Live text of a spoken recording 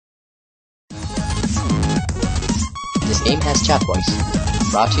This game has chat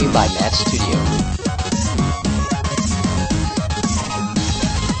voice. Brought to you by Matt Studio.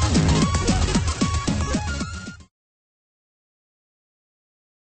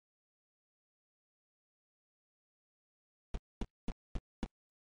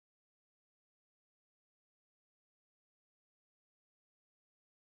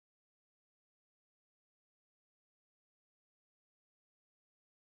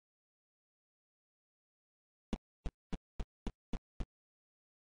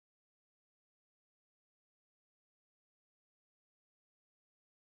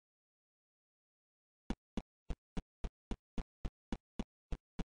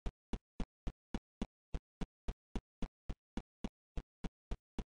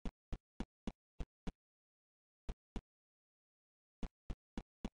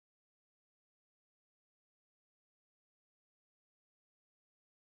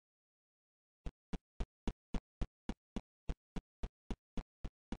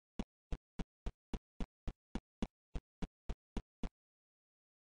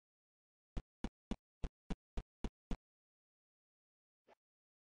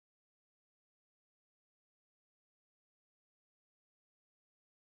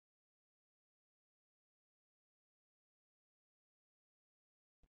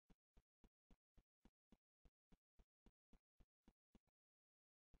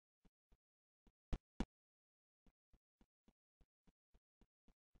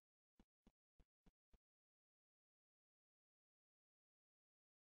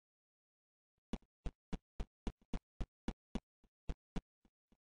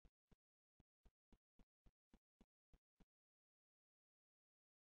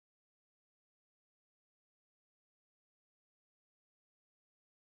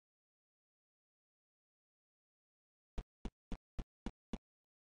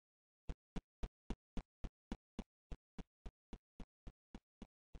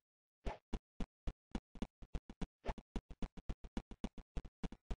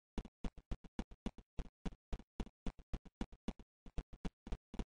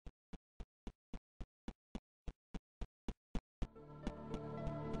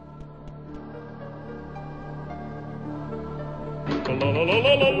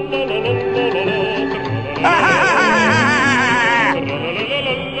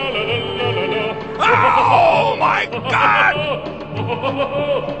 Oh my God!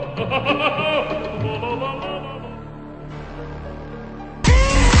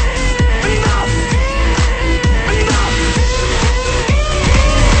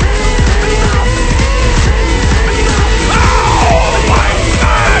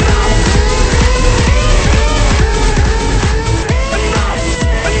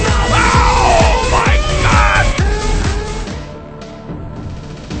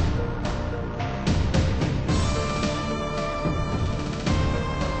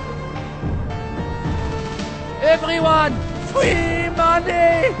 Everyone, free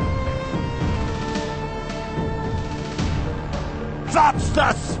money! That's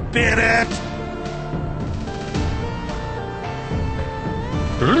the spirit!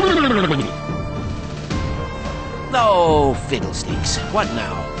 Oh, fiddlesticks. What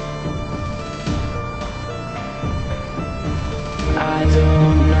now? I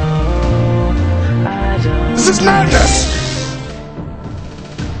don't know. I don't This is madness!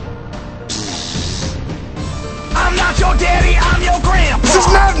 I'm not your daddy, I'm your grandpa. This is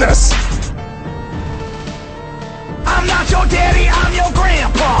madness! I'm not your daddy, I'm your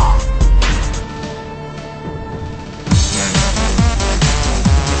grandpa.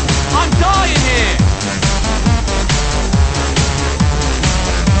 I'm dying here!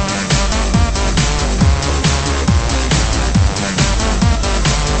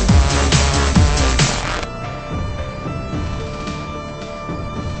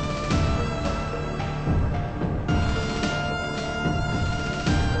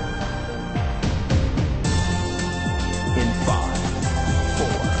 In 5, 4,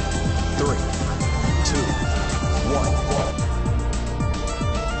 3, 2, 1.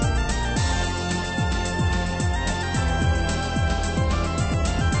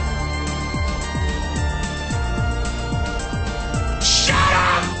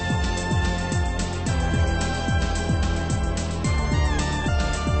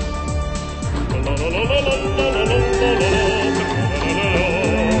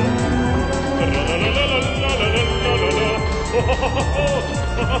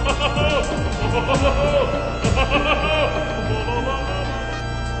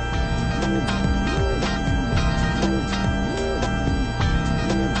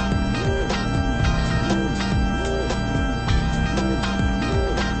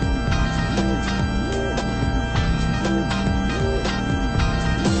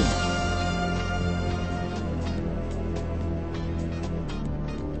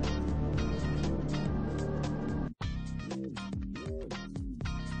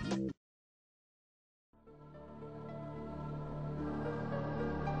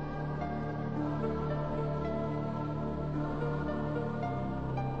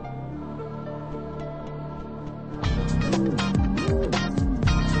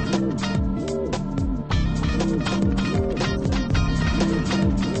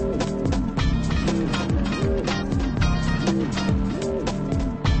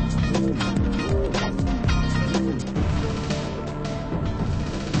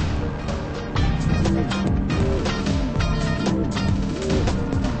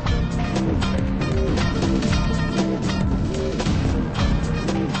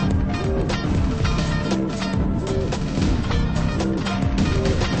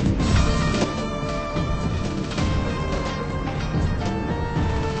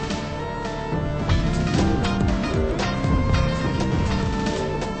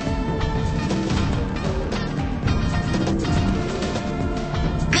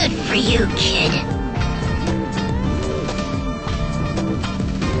 Good for you, kid.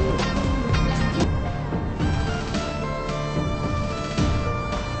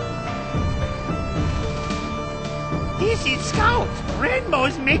 This is Scout.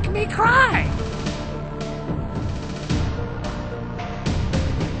 Rainbows make me cry.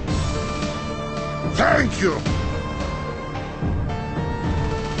 Thank you.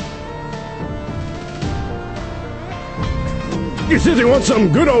 You said you want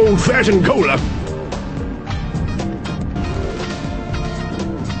some good old-fashioned cola.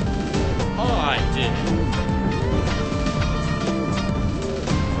 I did.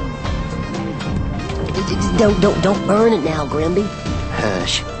 Don't burn it now, Grimby.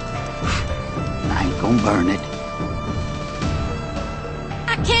 Hush. I ain't gonna burn it.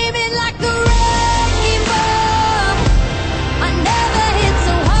 I came in like a wrecking ball. I never hit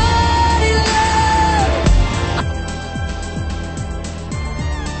so hard in love.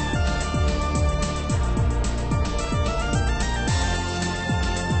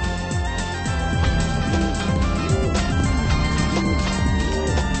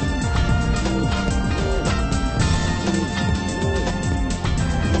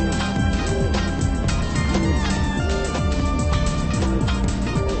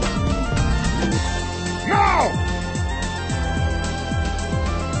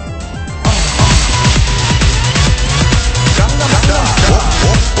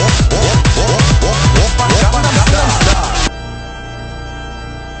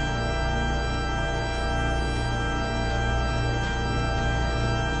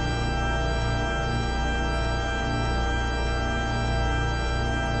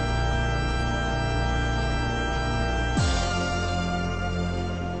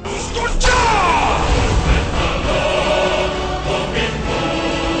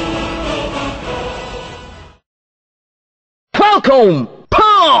 Welcome,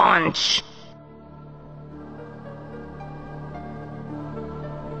 punch!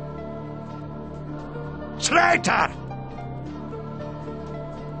 Traitor!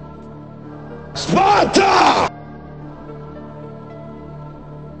 Sparta!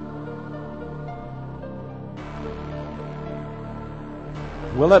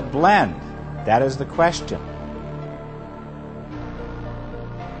 Will it blend? That is the question.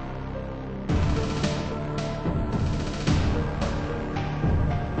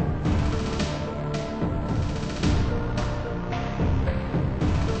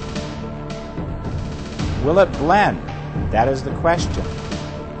 Will it blend? That is the question.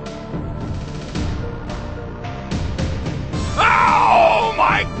 Oh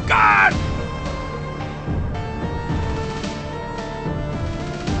my God!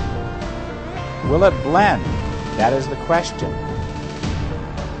 Will it blend? That is the question.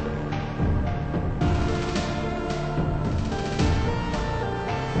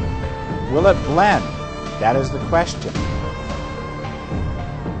 Will it blend? That is the question.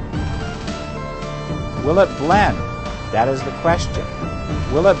 Will it blend? That is the question.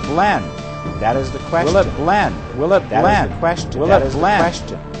 Will it blend? That is the question. Will it blend? Will it blend? Question. Will it blend?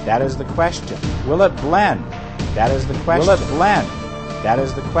 That is the question. Will it blend? That is the question. Will it blend? That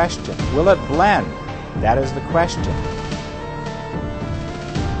is the question. Will it blend? That is the question.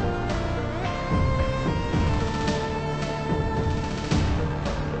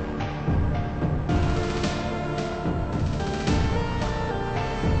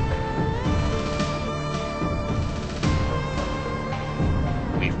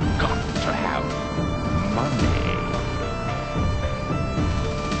 We've got to have money.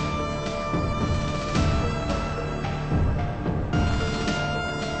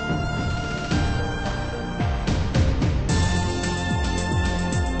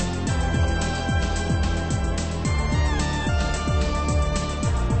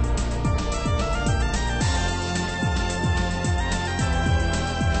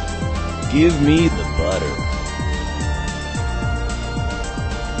 Give me the butter.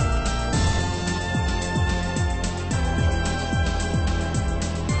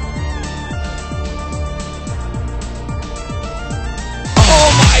 Oh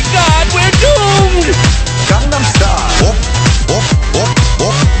my God, we're doomed! Gangnam Style. Whoop, whoop, whoop,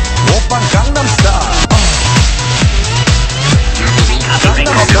 whoop. Whoop on Gangnam Style.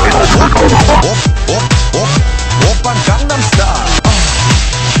 Gangnam Style.